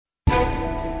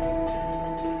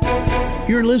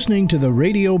You're listening to the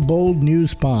Radio Bold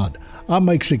News Pod. I'm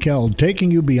Mike Sikel,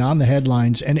 taking you beyond the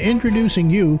headlines and introducing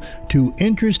you to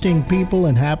interesting people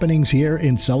and happenings here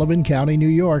in Sullivan County, New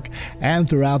York, and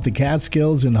throughout the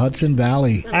Catskills and Hudson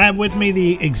Valley. I have with me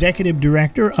the Executive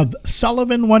Director of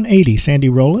Sullivan 180. Sandy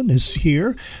Rowland is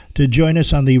here to join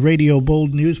us on the Radio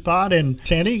Bold News Pod. And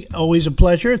Sandy, always a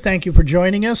pleasure. Thank you for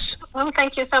joining us. Well,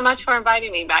 thank you so much for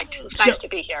inviting me, Mike. It's nice to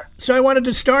be here. So I wanted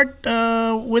to start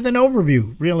with an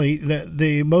overview, really.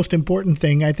 The most important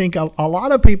thing, I think a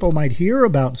lot of people might hear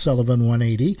about Sullivan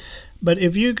 180, but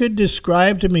if you could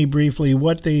describe to me briefly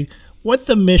what the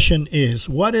mission is.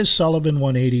 What is Sullivan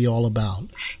 180 all about?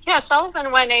 Yeah, Sullivan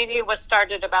 180 was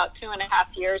started about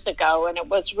 2.5 years ago, and it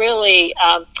was really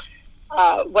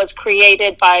was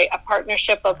created by a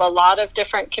partnership of a lot of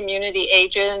different community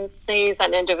agencies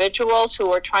and individuals who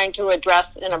were trying to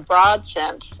address, in a broad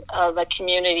sense, the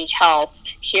community health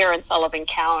here in Sullivan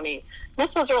County.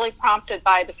 This was really prompted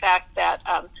by the fact that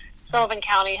Sullivan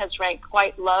County has ranked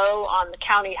quite low on the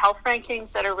county health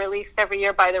rankings that are released every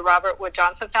year by the Robert Wood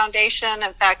Johnson Foundation.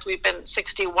 In fact, we've been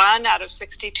 61 out of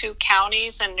 62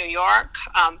 counties in New York.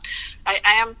 I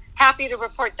am happy to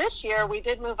report this year we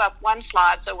did move up one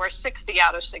slot, so we're 60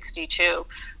 out of 62.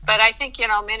 But I think,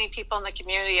 many people in the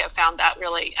community have found that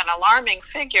really an alarming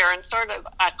figure and sort of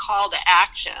a call to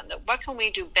action. That what can we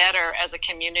do better as a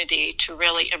community to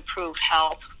really improve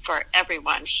health for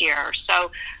everyone here?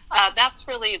 So that's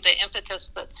really the impetus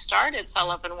that started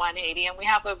Sullivan 180, and we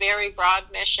have a very broad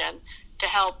mission to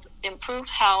help improve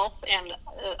health and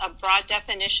a broad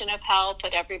definition of health,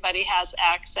 that everybody has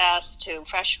access to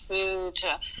fresh food,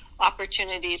 to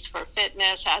opportunities for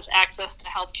fitness, has access to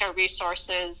healthcare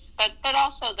resources, but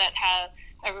also that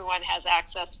everyone has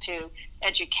access to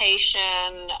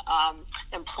education,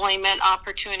 employment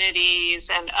opportunities,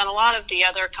 and a lot of the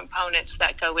other components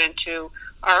that go into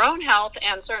our own health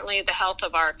and certainly the health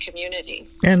of our community.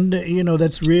 And,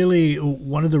 that's really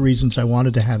one of the reasons I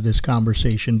wanted to have this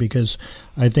conversation, because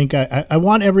I think I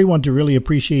want everyone to really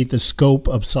appreciate the scope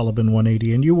of Sullivan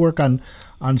 180. And you work on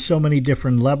so many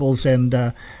different levels and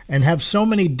have so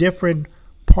many different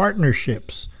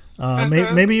partnerships.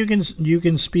 Maybe you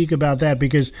can speak about that,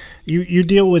 because you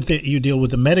deal with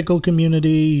the medical community.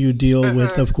 You deal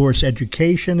with, of course,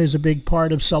 education is a big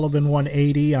part of Sullivan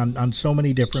 180 on so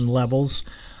many different levels.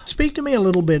 Speak to me a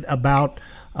little bit about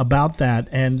that,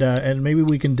 and maybe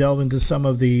we can delve into some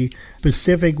of the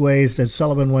specific ways that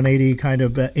Sullivan 180 kind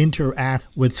of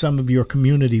interact with some of your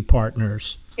community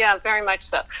partners. Yeah, very much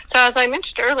so. So as I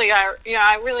mentioned earlier,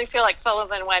 I really feel like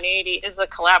Sullivan 180 is a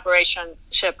collaboration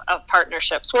of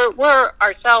partnerships. We're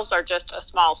ourselves are just a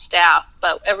small staff,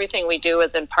 but everything we do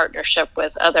is in partnership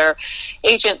with other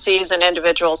agencies and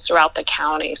individuals throughout the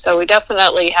county. So we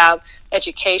definitely have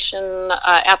education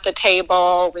at the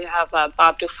table. We have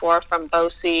Bob Dufour from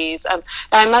BOCES. And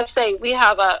I must say, we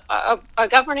have a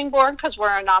governing board because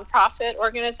we're a nonprofit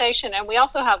organization, and we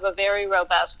also have a very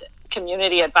robust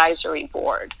community advisory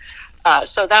board.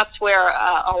 So that's where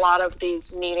a lot of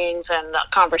these meetings and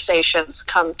conversations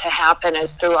come to happen,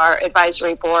 is through our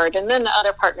advisory board and then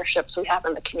other partnerships we have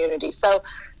in the community. So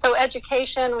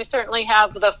education, we certainly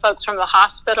have the folks from the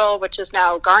hospital, which is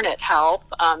now Garnet Health.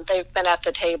 They've been at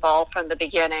the table from the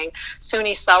beginning.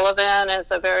 SUNY Sullivan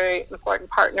is a very important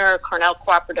partner, Cornell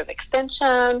Cooperative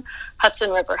Extension,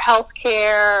 Hudson River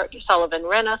Healthcare, Sullivan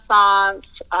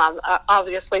Renaissance,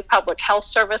 obviously Public Health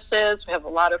Services. We have a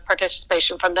lot of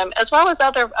participation from them, as well as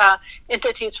other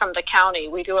entities from the county.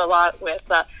 We do a lot with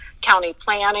county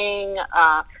planning,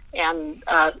 and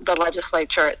the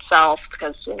legislature itself,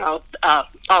 because,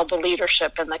 all the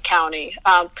leadership in the county.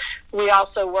 We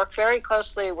also work very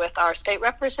closely with our state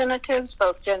representatives,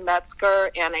 both Jen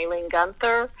Metzger and Aileen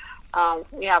Gunther.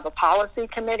 We have a policy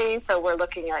committee, so we're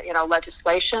looking at,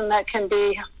 legislation that can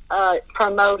be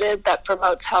promoted, that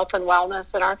promotes health and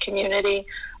wellness in our community.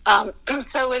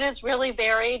 So it is really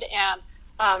varied,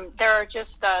 and there are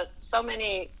just so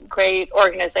many great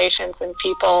organizations and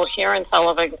people here in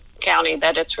Sullivan County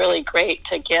that it's really great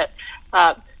to get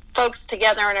folks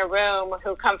together in a room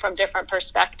who come from different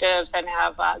perspectives and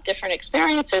have different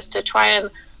experiences to try and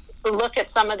look at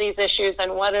some of these issues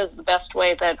and what is the best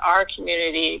way that our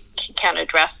community can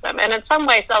address them. And in some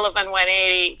ways, Sullivan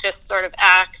 180 just sort of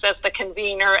acts as the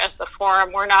convener, as the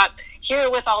forum. We're not here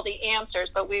with all the answers,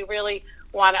 but we really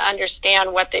want to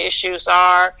understand what the issues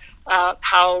are,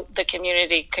 how the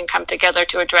community can come together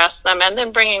to address them, and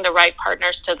then bringing the right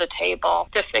partners to the table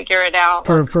to figure it out.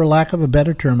 For lack of a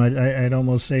better term, I'd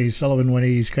almost say Sullivan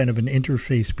 180 is kind of an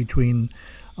interface between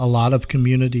a lot of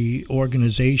community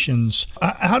organizations.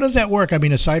 How does that work? I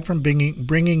mean, aside from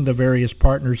bringing the various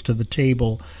partners to the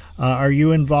table, are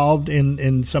you involved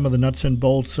in some of the nuts and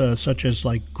bolts, such as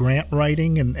like grant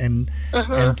writing and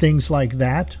things like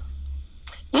that?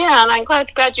 Yeah, and I'm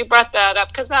glad you brought that up,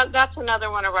 because that's another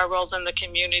one of our roles in the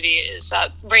community is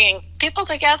bringing people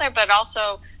together, but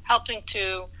also helping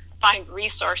to find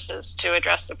resources to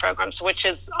address the programs, which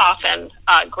is often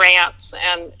grants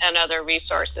and other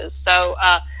resources. So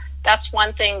that's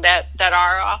one thing that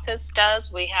our office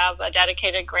does. We have a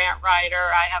dedicated grant writer.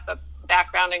 I have a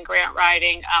background in grant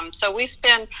writing. So we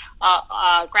spend,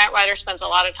 grant writer spends a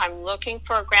lot of time looking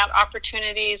for grant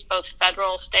opportunities, both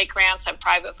federal, state grants, and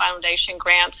private foundation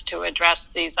grants to address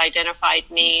these identified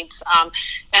needs,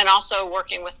 and also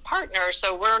working with partners.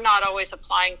 So we're not always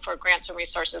applying for grants and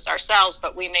resources ourselves,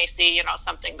 but we may see,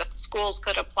 something that the schools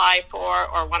could apply for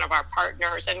or one of our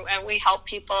partners, and we help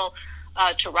people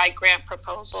to write grant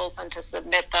proposals and to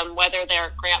submit them, whether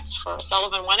they're grants for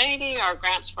Sullivan 180 or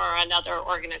grants for another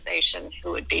organization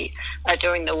who would be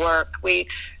doing the work. We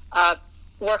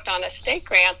worked on a state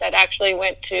grant that actually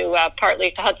went to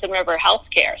partly to Hudson River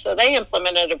Healthcare. So they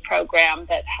implemented a program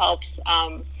that helps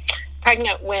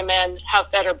pregnant women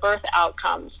have better birth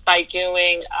outcomes by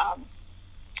doing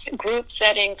group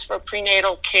settings for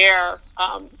prenatal care.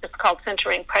 It's called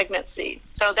Centering Pregnancy.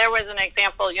 So there was an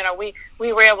example,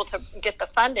 we were able to get the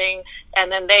funding,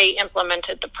 and then they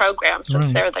implemented the program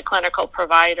since they're the clinical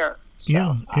provider.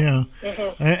 So,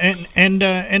 and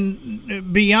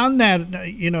beyond that,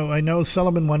 I know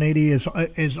Sullivan 180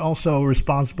 is also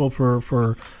responsible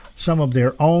for some of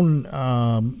their own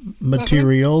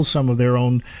materials, some of their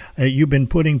own. You've been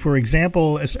putting, for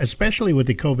example, especially with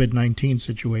the COVID-19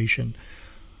 situation.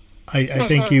 I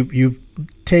think you've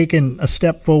taken a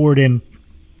step forward in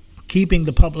keeping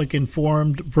the public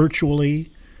informed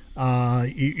virtually.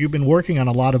 You've been working on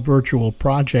a lot of virtual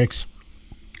projects.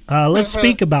 Let's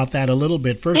speak about that a little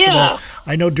bit. First of all,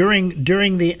 I know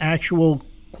during the actual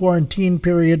quarantine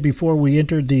period before we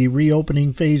entered the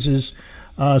reopening phases,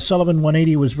 Sullivan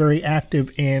 180 was very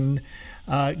active in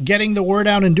getting the word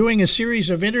out and doing a series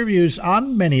of interviews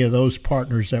on many of those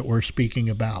partners that we're speaking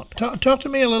about. Talk to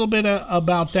me a little bit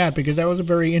about that, because that was a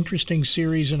very interesting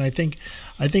series, and I think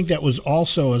that was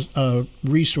also a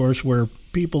resource where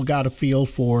people got a feel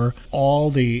for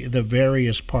all the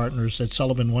various partners that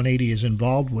Sullivan 180 is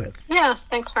involved with. Yes,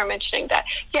 thanks for mentioning that.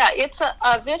 Yeah, it's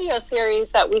a video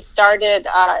series that we started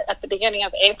at the beginning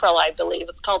of April, I believe.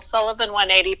 It's called Sullivan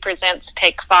 180 Presents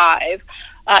Take 5.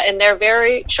 And they're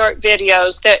very short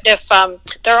videos that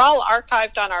they're all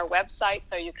archived on our website,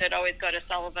 so you could always go to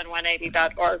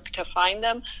sullivan180.org to find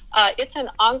them. It's an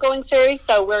ongoing series,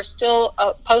 so we're still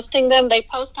posting them. They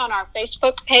post on our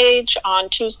Facebook page on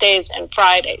Tuesdays and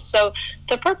Fridays. So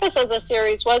the purpose of the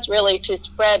series was really to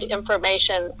spread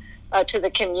information to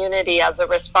the community as a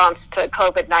response to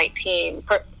COVID-19.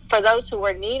 For those who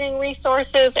were needing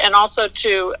resources, and also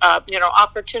to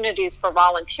opportunities for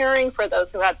volunteering for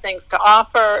those who had things to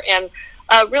offer, and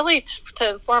really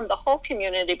to inform the whole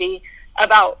community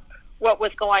about what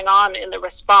was going on in the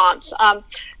response.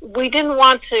 We didn't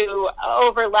want to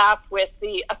overlap with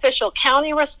the official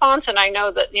county response, and I know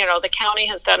that the county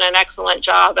has done an excellent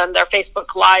job on their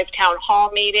Facebook Live town hall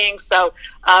meeting, so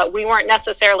we weren't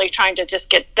necessarily trying to just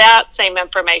get that same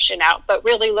information out, but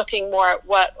really looking more at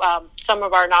what some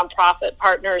of our nonprofit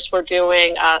partners were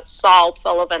doing. SALT,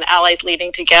 Sullivan Allies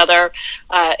Leading Together,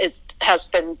 has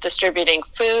been distributing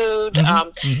food,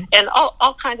 and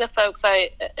all kinds of folks.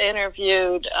 I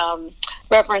interviewed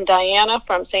Reverend Diana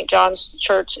from St. John's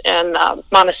Church in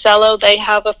Monticello. They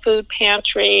have a food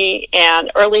pantry,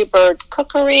 and Early Bird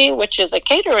Cookery, which is a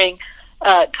catering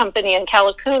company in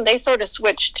Callicoon. They sort of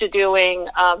switched to doing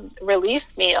relief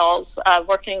meals,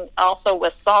 working also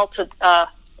with SALT to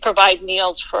provide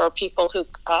meals for people who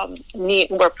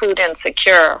were food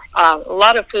insecure. A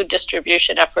lot of food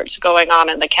distribution efforts going on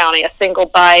in the county. A Single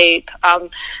Bite.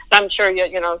 I'm sure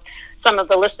some of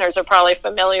the listeners are probably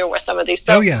familiar with some of these.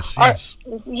 So yes.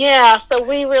 Yeah, so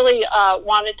we really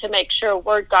wanted to make sure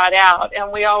word got out,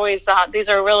 and we always these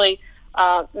are really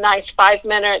nice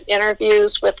 5-minute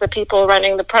interviews with the people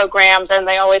running the programs, and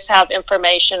they always have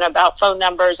information about phone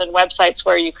numbers and websites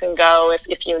where you can go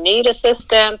if you need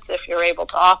assistance, if you're able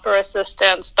to offer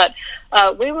assistance. But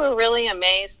we were really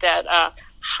amazed at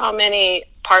how many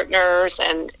partners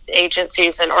and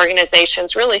agencies and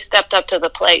organizations really stepped up to the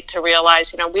plate to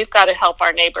realize, we've got to help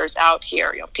our neighbors out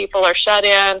here. People are shut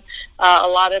in. A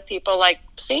lot of people, like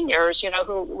seniors,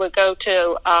 who would go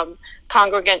to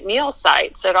congregant meal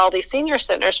sites at all these senior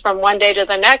centers. From one day to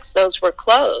the next, those were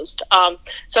closed.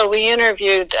 So we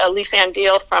interviewed Lisa Ann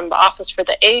Deal from the Office for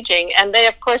the Aging, and they,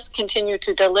 of course, continue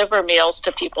to deliver meals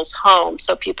to people's homes.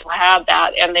 So people have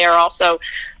that, and they are also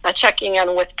checking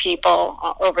in with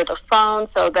people over the phone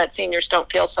so that seniors don't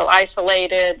feel so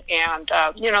isolated. And,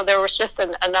 there was just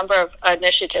a number of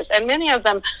initiatives, and many of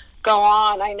them go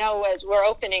on. I know as we're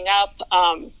opening up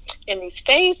in these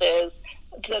phases,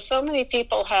 so many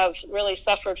people have really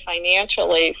suffered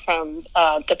financially from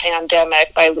the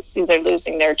pandemic by either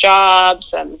losing their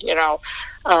jobs and,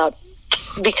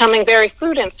 becoming very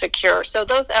food insecure. So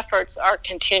those efforts are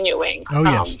continuing. Oh,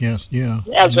 yes, yeah.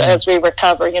 As we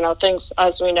recover, things,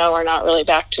 as we know, are not really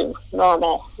back to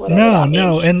normal.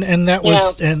 No, and that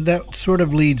was, and that sort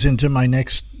of leads into my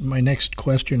next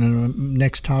question and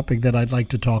next topic that I'd like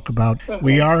to talk about. Mm-hmm.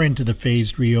 We are into the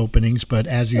phased reopenings, but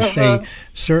as you say,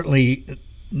 certainly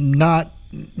not,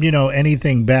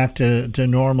 anything back to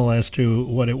normal as to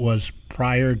what it was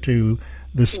prior to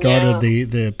the start of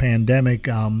the pandemic.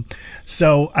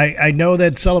 So I know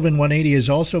that Sullivan 180 is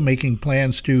also making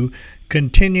plans to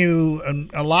continue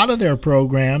a lot of their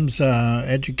programs,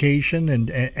 education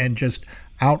and just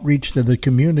outreach to the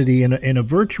community in a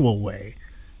virtual way.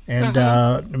 And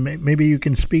maybe you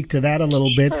can speak to that a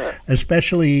little bit,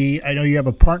 especially I know you have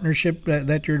a partnership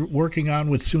that you're working on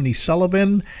with SUNY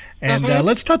Sullivan. And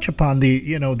let's touch upon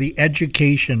the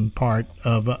education part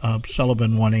of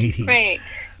Sullivan 180. Great.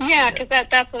 Yeah, because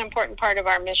that's an important part of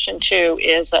our mission, too,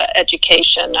 is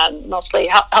education, and mostly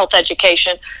health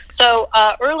education. So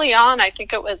early on, I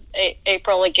think it was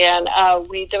April again,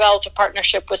 we developed a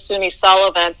partnership with SUNY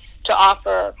Sullivan to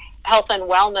offer health and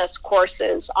wellness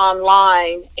courses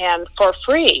online and for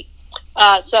free.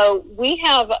 So we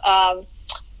have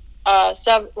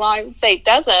I would say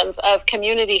dozens of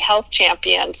community health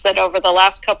champions that over the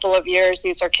last couple of years,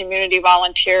 these are community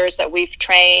volunteers that we've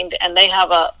trained, and they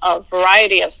have a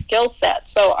variety of skill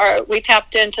sets. So we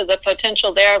tapped into the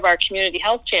potential there of our community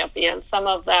health champions. Some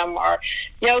of them are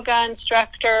yoga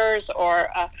instructors, or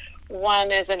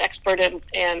one is an expert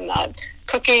in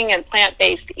cooking and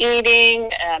plant-based eating,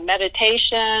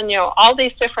 meditation, all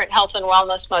these different health and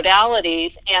wellness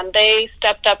modalities. And they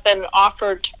stepped up and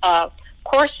offered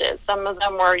courses. Some of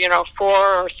them were, 4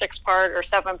 or 6-part or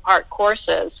 7-part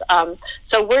courses.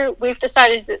 So we've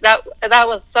decided that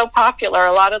was so popular,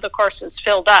 a lot of the courses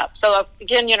filled up. So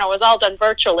again, it was all done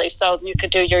virtually. So you could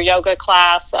do your yoga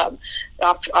class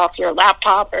off your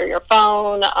laptop or your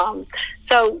phone.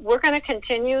 So we're going to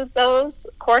continue those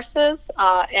courses.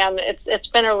 And it's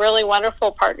been a really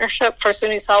wonderful partnership for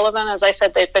SUNY Sullivan. As I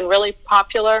said, they've been really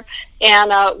popular.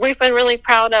 And we've been really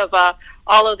proud of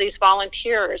all of these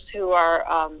volunteers who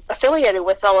are affiliated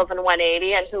with Sullivan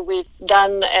 180 and who we've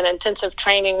done an intensive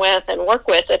training with and work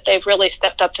with, that they've really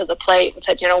stepped up to the plate and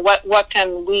said, what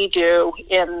can we do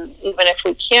even if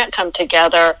we can't come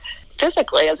together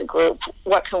physically as a group,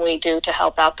 what can we do to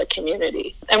help out the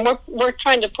community? And we're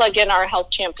trying to plug in our health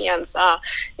champions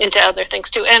into other things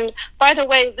too. And by the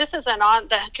way, this is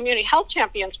the Community Health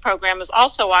Champions program is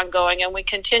also ongoing, and we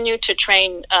continue to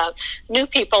train new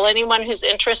people, anyone who's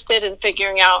interested in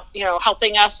figuring out,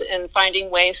 helping us in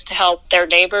finding ways to help their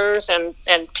neighbors and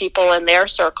people in their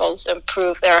circles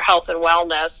improve their health and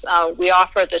wellness. We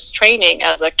offer this training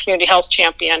as a Community Health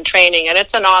Champion training, and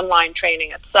it's an online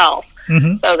training itself.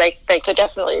 Mm-hmm. So they could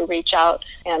definitely reach out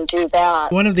and do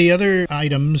that. One of the other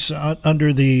items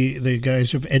under the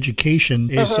guise of education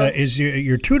is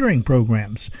your tutoring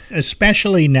programs,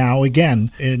 especially now,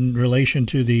 again, in relation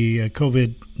to the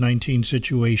COVID-19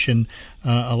 situation.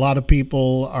 A lot of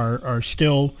people are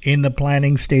still in the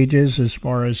planning stages as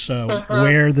far as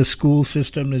where the school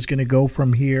system is going to go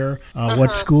from here,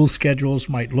 what school schedules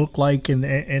might look like in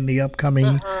the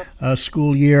upcoming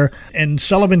school year. And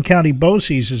Sullivan County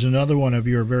BOCES is another one of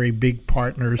your very big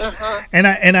partners. And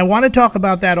I want to talk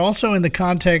about that also in the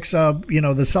context of,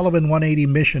 the Sullivan 180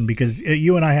 mission, because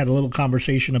you and I had a little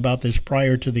conversation about this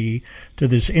prior to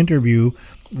this interview,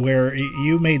 where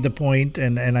you made the point,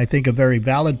 and I think a very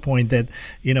valid point, that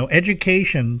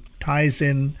education ties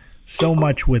in so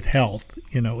much with health.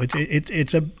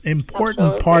 It's an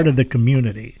important part of the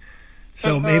community.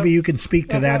 So maybe you can speak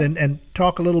to that and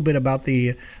talk a little bit about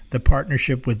the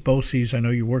partnership with BOCES. I know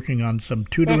you're working on some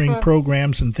tutoring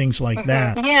programs and things like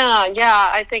that.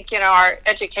 Yeah. I think, our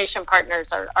education partners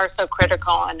are so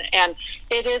critical, and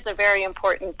it is a very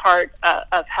important part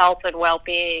of health and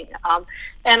well-being.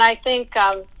 And I think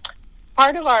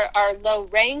part of our low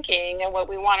ranking and what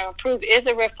we want to improve is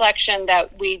a reflection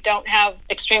that we don't have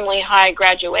extremely high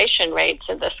graduation rates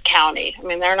in this county. I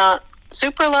mean, they're not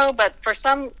super low, but for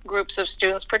some groups of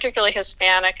students, particularly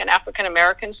Hispanic and African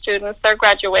American students, their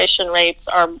graduation rates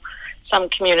are some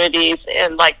communities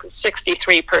in like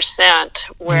 63%,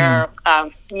 where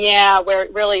where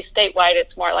really statewide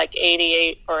it's more like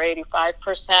 88 or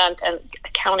 85%, and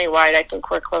countywide I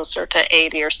think we're closer to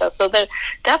 80 or so. So there's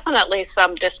definitely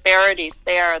some disparities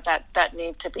there that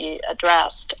need to be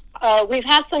addressed. We've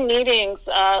had some meetings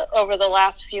over the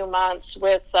last few months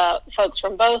with folks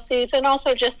from BOCES and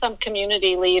also just some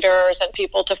community leaders and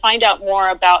people to find out more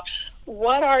about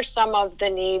what are some of the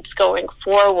needs going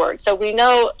forward. So we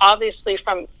know, obviously,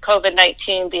 from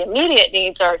COVID-19, the immediate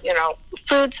needs are,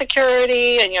 food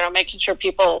security and, making sure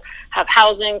people have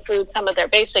housing, food, some of their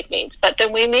basic needs. But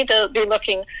then we need to be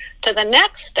looking to the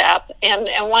next step. And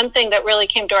one thing that really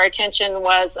came to our attention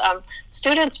was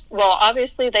students, well,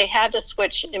 obviously they had to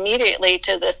switch immediately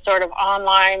to this sort of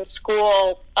online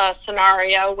school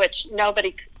scenario, which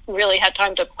nobody really had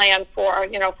time to plan for.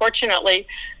 Fortunately,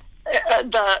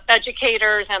 the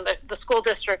educators and the school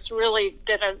districts really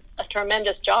did a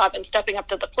tremendous job in stepping up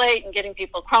to the plate and getting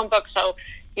people Chromebooks. So,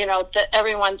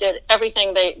 everyone did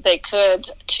everything they could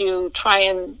to try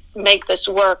and make this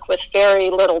work with very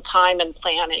little time and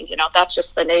planning. That's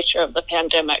just the nature of the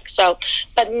pandemic. So,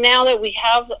 but now that we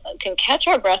can catch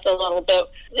our breath a little bit,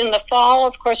 in the fall,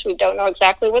 of course, we don't know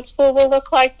exactly what school will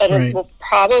look like, but It will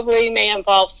probably may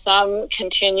involve some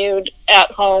continued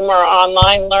at-home or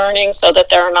online learning so that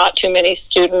there are not too many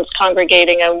students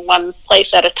congregating in one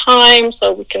place at a time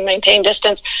so we can maintain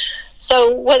distance.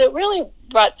 So what it really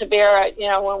brought to bear,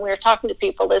 when we were talking to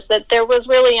people, is that there was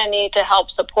really a need to help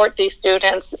support these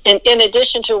students in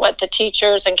addition to what the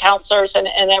teachers and counselors and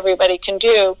everybody can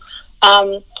do.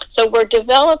 So we're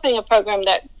developing a program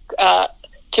that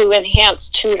to enhance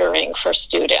tutoring for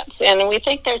students. And we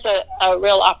think there's a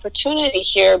real opportunity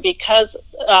here because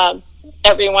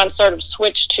everyone sort of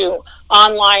switched to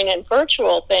online and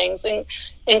virtual things,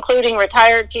 including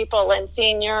retired people and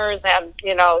seniors and,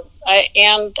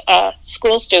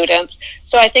 school students.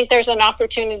 So I think there's an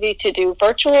opportunity to do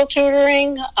virtual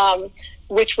tutoring,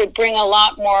 which would bring a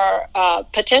lot more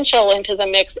potential into the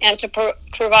mix, and to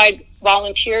provide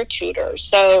volunteer tutors.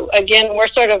 So again, we're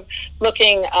sort of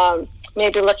looking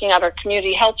at our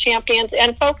community health champions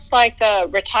and folks like a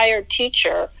retired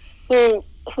teacher who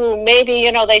maybe,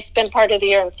 they spend part of the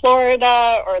year in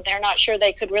Florida, or they're not sure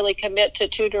they could really commit to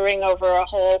tutoring over a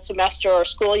whole semester or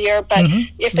school year. But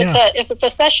if it's a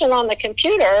session on the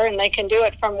computer and they can do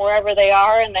it from wherever they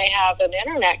are and they have an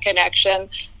internet connection,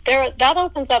 that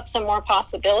opens up some more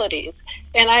possibilities.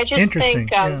 And I just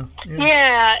think,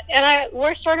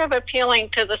 we're sort of appealing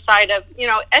to the side of,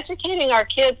 educating our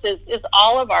kids is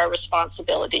all of our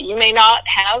responsibility. You may not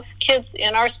have kids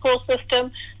in our school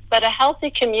system, but a healthy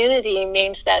community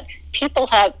means that people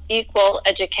have equal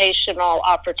educational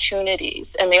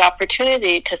opportunities and the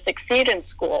opportunity to succeed in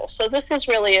school. So this is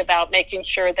really about making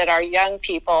sure that our young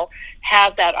people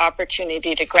have that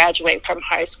opportunity to graduate from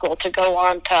high school, to go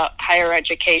on to higher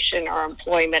education or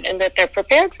employment, and that they're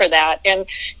prepared for that. And,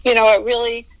 it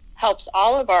really helps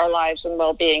all of our lives and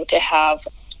well-being to have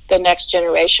the next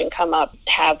generation come up,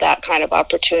 have that kind of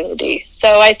opportunity.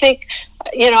 So I think,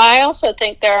 I also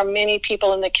think there are many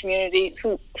people in the community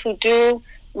who do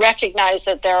recognize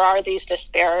that there are these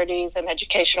disparities in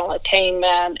educational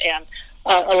attainment and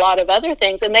a lot of other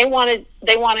things, and they want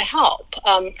to help.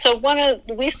 So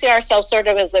we see ourselves sort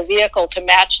of as a vehicle to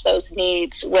match those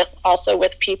needs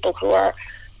with people who are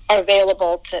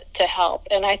available to help.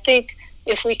 And I think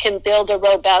if we can build a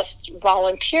robust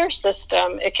volunteer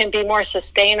system, it can be more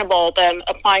sustainable than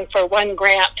applying for one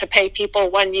grant to pay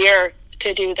people 1 year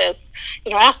to do this.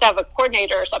 It has to have a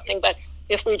coordinator or something, but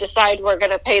if we decide we're going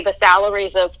to pay the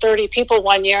salaries of 30 people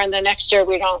 1 year and the next year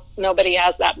nobody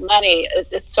has that money,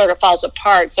 it sort of falls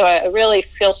apart. So I really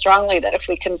feel strongly that if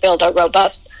we can build a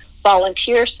robust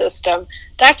volunteer system,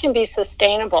 that can be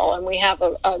sustainable, and we have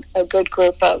a good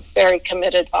group of very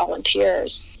committed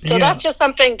volunteers. So that's just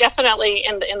something definitely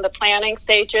in the planning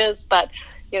stages, but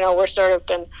we're sort of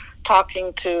been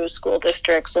talking to school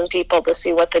districts and people to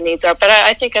see what the needs are. But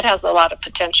I think it has a lot of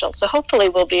potential. So hopefully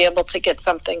we'll be able to get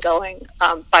something going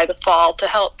by the fall to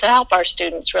help our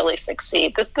students really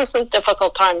succeed. This is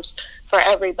difficult times for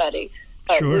everybody,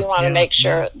 but we want to make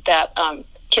sure that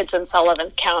kids in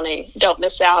Sullivan County don't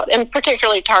miss out, and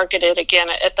particularly targeted again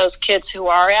at those kids who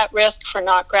are at risk for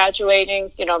not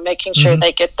graduating, making sure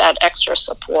they get that extra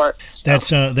support.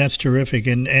 So. That's terrific.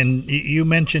 And you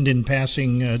mentioned in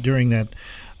passing during that,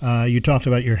 you talked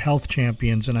about your health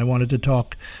champions, and I wanted to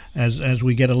talk as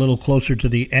we get a little closer to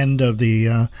the end of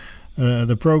the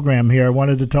program here. I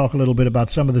wanted to talk a little bit about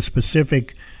some of the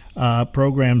specific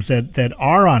programs that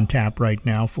are on tap right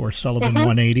now for Sullivan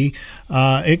 180.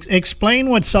 Explain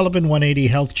what Sullivan 180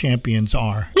 Health Champions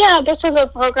are. Yeah, this is a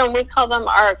program, we call them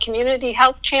our Community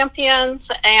Health Champions,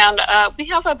 and we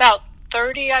have about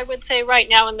 30, I would say, right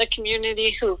now in the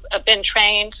community who've been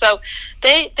trained. So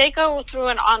they go through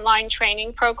an online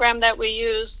training program that we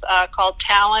use called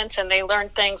Talent, and they learn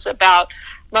things about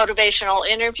motivational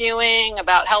interviewing,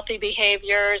 about healthy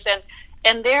behaviors,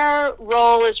 and their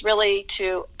role is really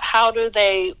to how do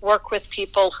they work with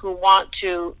people who want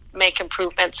to make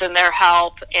improvements in their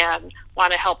health and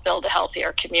want to help build a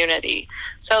healthier community.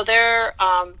 So they're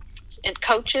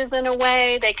coaches in a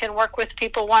way. They can work with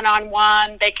people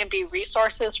one-on-one. They can be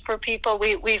resources for people.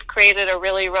 We've created a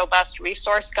really robust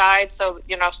resource guide. So,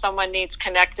 if someone needs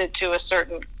connected to a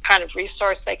certain kind of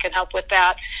resource, they can help with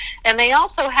that. And they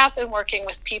also have been working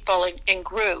with people in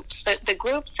groups. The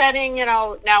group setting,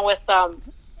 now with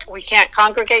we can't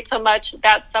congregate so much,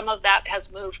 that some of that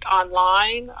has moved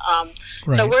online.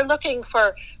 Right. So we're looking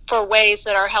for ways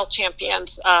that our health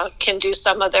champions can do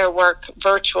some of their work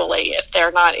virtually if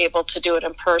they're not able to do it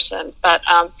in person. But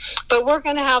we're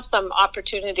going to have some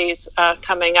opportunities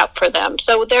coming up for them.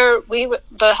 So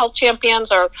the health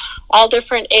champions are all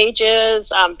different ages.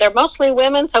 They're mostly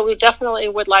women, so we definitely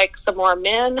would like some more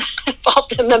men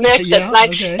involved in the mix. Yeah, it's nice.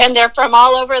 okay. And they're from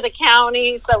all over the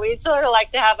county, so we sort of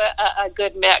like to have a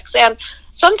good mix. And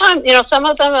sometimes, some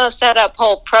of them have set up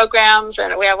whole programs,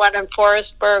 and we have one in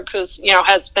Forestburg who's,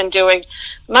 has been doing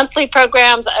monthly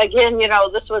programs. Again,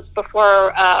 this was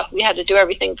before we had to do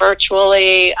everything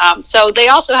virtually. So they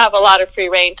also have a lot of free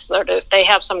reign to sort of, if they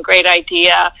have some great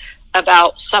idea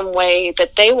about some way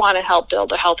that they want to help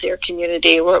build a healthier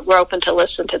community, we're open to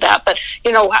listen to that. But,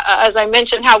 as I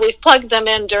mentioned, how we've plugged them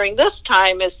in during this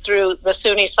time is through the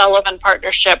SUNY Sullivan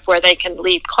partnership, where they can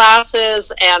lead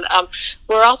classes. And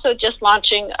we're also just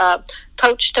launching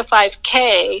Coach to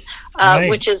 5K, right.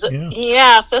 which is, we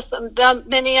have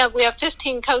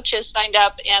 15 coaches signed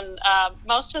up, and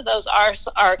most of those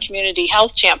are community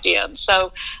health champions.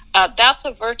 So that's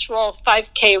a virtual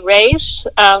 5K race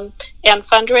and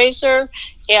fundraiser.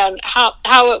 And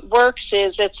how it works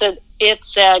is it's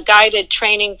a guided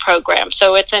training program.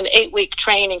 So it's an 8-week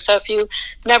training. So if you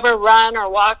never run or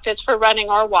walked, it's for running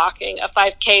or walking a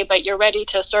 5K, but you're ready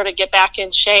to sort of get back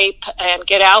in shape and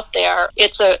get out there.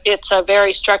 It's a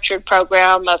very structured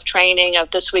program of training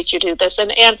of this week you do this.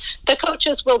 And the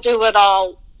coaches will do it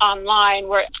all online,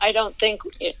 where I don't think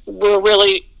we're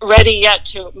really ready yet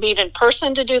to meet in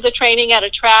person to do the training at a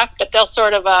track, but they'll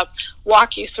sort of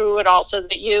walk you through it all so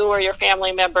that you or your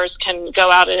family members can go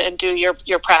out and do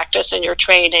your practice and your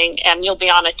training, and you'll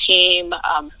be on a team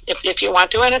if you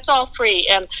want to, and it's all free.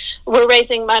 And we're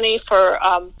raising money for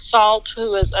SALT,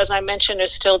 who is, as I mentioned,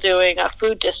 is still doing a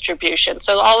food distribution.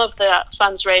 So all of the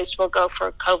funds raised will go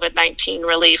for COVID-19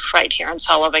 relief right here in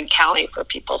Sullivan County for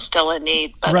people still in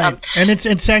need. But, right, and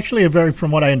it's actually from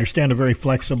what I understand, a very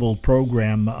flexible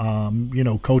program.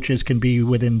 Coaches can be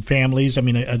within families. I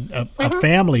mean, a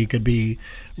family could be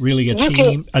really a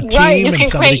team, and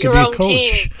somebody could be a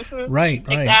coach. Right.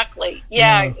 Exactly.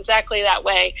 Yeah, exactly that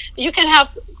way. You can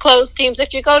have closed teams.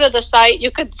 If you go to the site,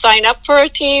 you could sign up for a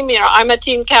team. I'm a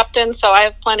team captain, so I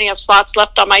have plenty of slots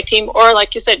left on my team. Or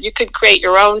like you said, you could create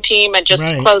your own team and just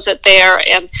close it there.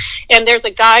 And there's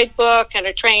a guidebook and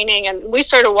a training, and we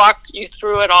sort of walk you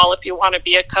through it all if you want to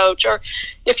be a coach. Or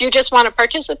if you just want to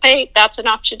participate, that's an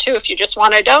option too. If you just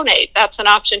want to donate, that's an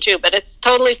option too. But it's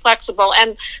totally flexible.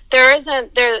 And there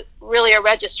isn't really a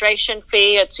registration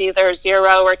fee. It's either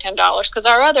 $0 or $10, because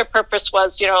our other purpose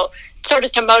was, sort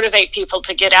of to motivate people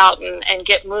to get out and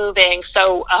get moving.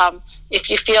 So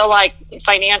if you feel like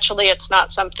financially it's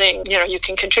not something, you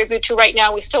can contribute to right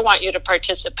now, we still want you to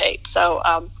participate. So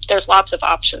there's lots of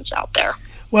options out there.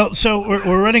 Well, so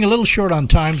we're running a little short on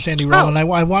time, Sandy Rowland.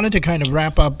 I wanted to kind of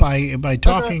wrap up by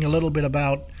talking a little bit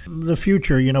about the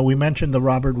future. We mentioned the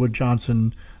Robert Wood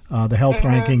Johnson the health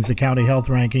rankings, the county health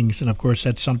rankings, and of course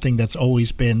that's something that's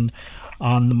always been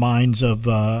on the minds of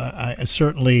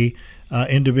certainly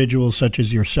individuals such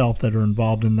as yourself that are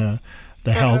involved in the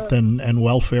health and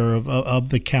welfare of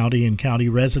the county and county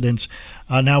residents.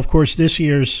 Now, of course, this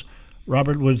year's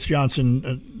Robert Wood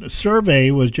Johnson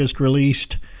survey was just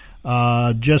released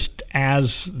just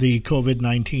as the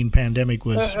COVID-19 pandemic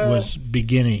was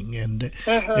beginning, and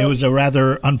it was a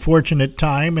rather unfortunate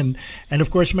time, and of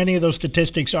course many of those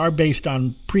statistics are based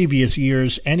on previous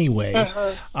years anyway.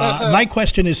 My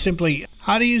question is simply,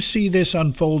 how do you see this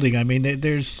unfolding? I mean,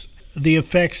 there's the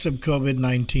effects of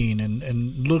COVID-19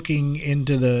 and looking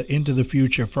into the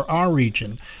future for our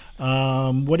region.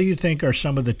 What do you think are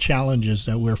some of the challenges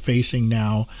that we're facing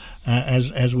now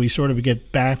as we sort of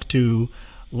get back to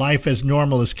life as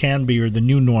normal as can be, or the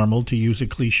new normal, to use a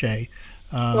cliche.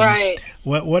 Right.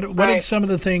 What are some of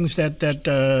the things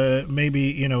that maybe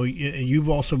you've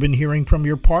also been hearing from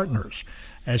your partners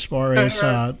as far as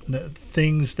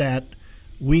things that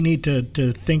we need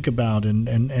to think about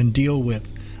and deal with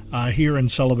here in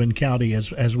Sullivan County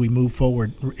as we move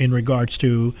forward in regards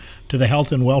to the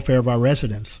health and welfare of our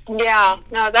residents? Yeah,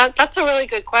 no, that's a really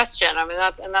good question. I mean,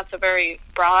 that's a very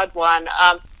broad one.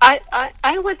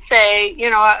 I would say,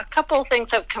 a couple of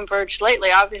things have converged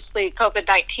lately. Obviously,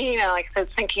 COVID-19, and like I said,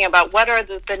 thinking about what are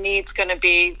the needs going to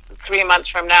be 3 months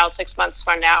from now, 6 months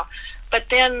from now. But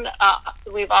then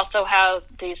we've also have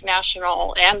these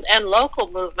national and local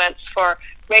movements for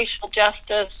racial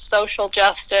justice, social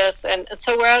justice, and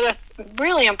so we're at a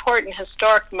really important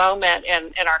historic moment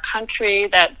in our country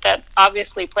that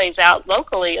obviously plays out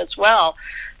locally as well.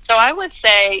 So I would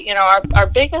say, our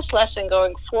biggest lesson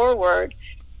going forward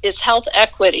is health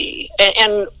equity.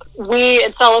 And we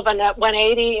at Sullivan at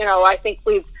 180, I think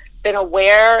we've been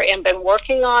aware and been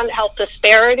working on health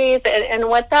disparities. And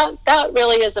what that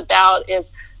really is about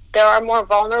is there are more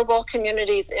vulnerable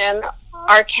communities in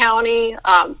our county.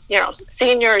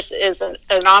 Seniors is an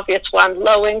obvious one,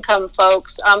 low-income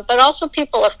folks, but also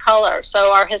people of color.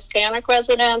 So our Hispanic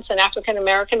residents and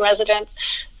African-American residents,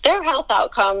 their health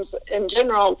outcomes in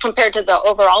general compared to the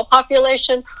overall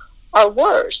population are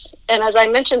worse. And as I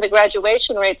mentioned, the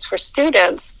graduation rates for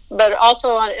students, but also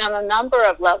on a number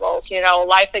of levels,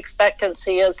 life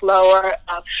expectancy is lower,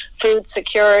 food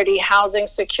security, housing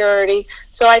security.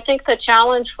 So I think the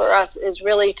challenge for us is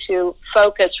really to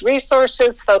focus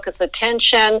resources, focus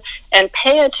attention, and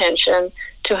pay attention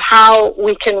to how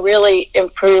we can really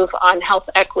improve on health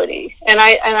equity. And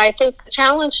I think the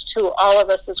challenge to all of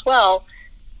us as well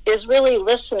is really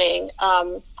listening,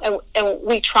 and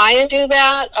we try and do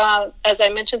that. As I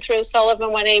mentioned, through Sullivan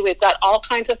 180, we've got all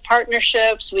kinds of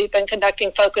partnerships. We've been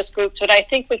conducting focus groups, but I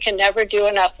think we can never do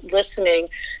enough listening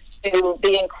to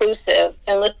be inclusive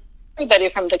and listen to everybody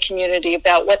from the community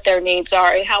about what their needs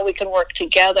are and how we can work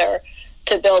together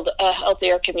to build a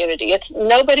healthier community.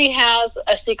 Nobody has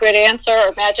a secret answer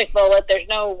or magic bullet. There's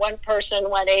no one person,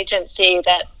 one agency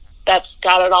that's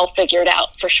got it all figured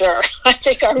out for sure. I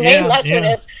think our main lesson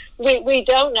is we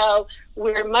don't know.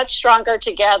 We're much stronger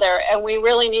together, and we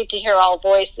really need to hear all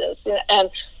voices.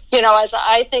 And as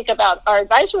I think about our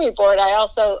advisory board, I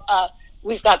also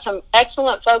we've got some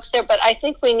excellent folks there, but I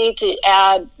think we need to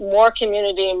add more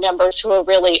community members who are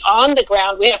really on the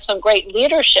ground. We have some great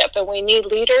leadership, and we need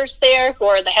leaders there who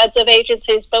are the heads of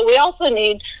agencies, but we also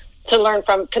need to learn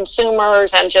from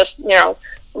consumers and just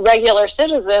regular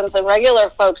citizens and regular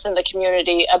folks in the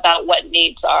community about what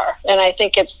needs are. And I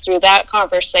think it's through that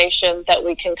conversation that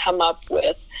we can come up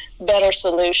with better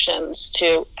solutions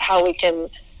to how we can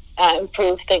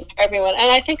improve things for everyone.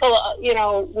 And I think,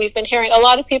 we've been hearing a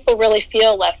lot of people really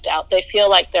feel left out. They feel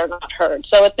like they're not heard.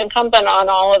 So it's incumbent on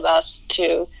all of us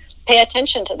to pay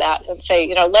attention to that and say,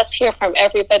 let's hear from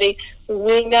everybody.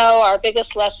 We know our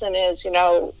biggest lesson is,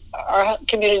 our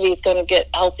community is going to get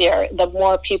healthier the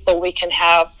more people we can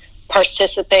have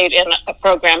participate in a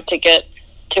program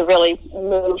to really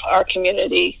move our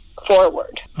community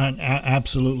forward.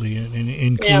 Absolutely. And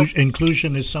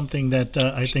inclusion is something that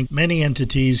I think many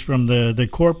entities from the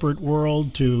corporate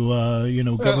world to,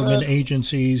 government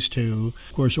agencies to,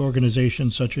 of course,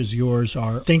 organizations such as yours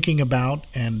are thinking about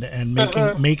and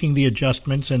making the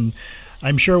adjustments. And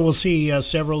I'm sure we'll see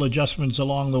several adjustments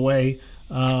along the way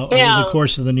over the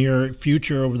course of the near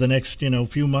future, over the next,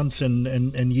 few months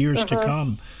and years to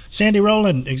come. Sandy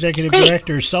Rowland, Executive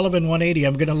Director, Sullivan 180.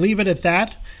 I'm going to leave it at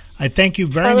that. I thank you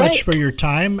very much for your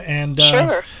time, and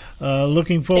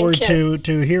looking forward to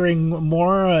hearing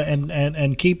more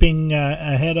and keeping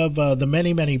ahead of the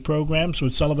many, many programs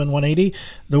with Sullivan 180.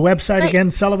 The website, again,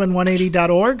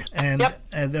 sullivan180.org.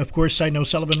 And of course, I know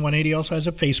Sullivan 180 also has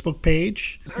a Facebook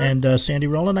page. And Sandy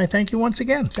Rowland, I thank you once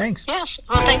again. Thanks. Yes.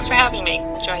 Well, thanks for having me.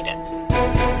 Enjoyed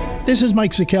it. This is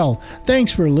Mike Sikel.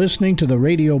 Thanks for listening to the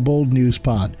Radio Bold News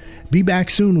Pod. Be back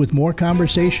soon with more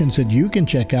conversations that you can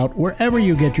check out wherever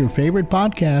you get your favorite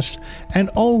podcasts and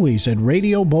always at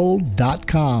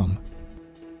radiobold.com.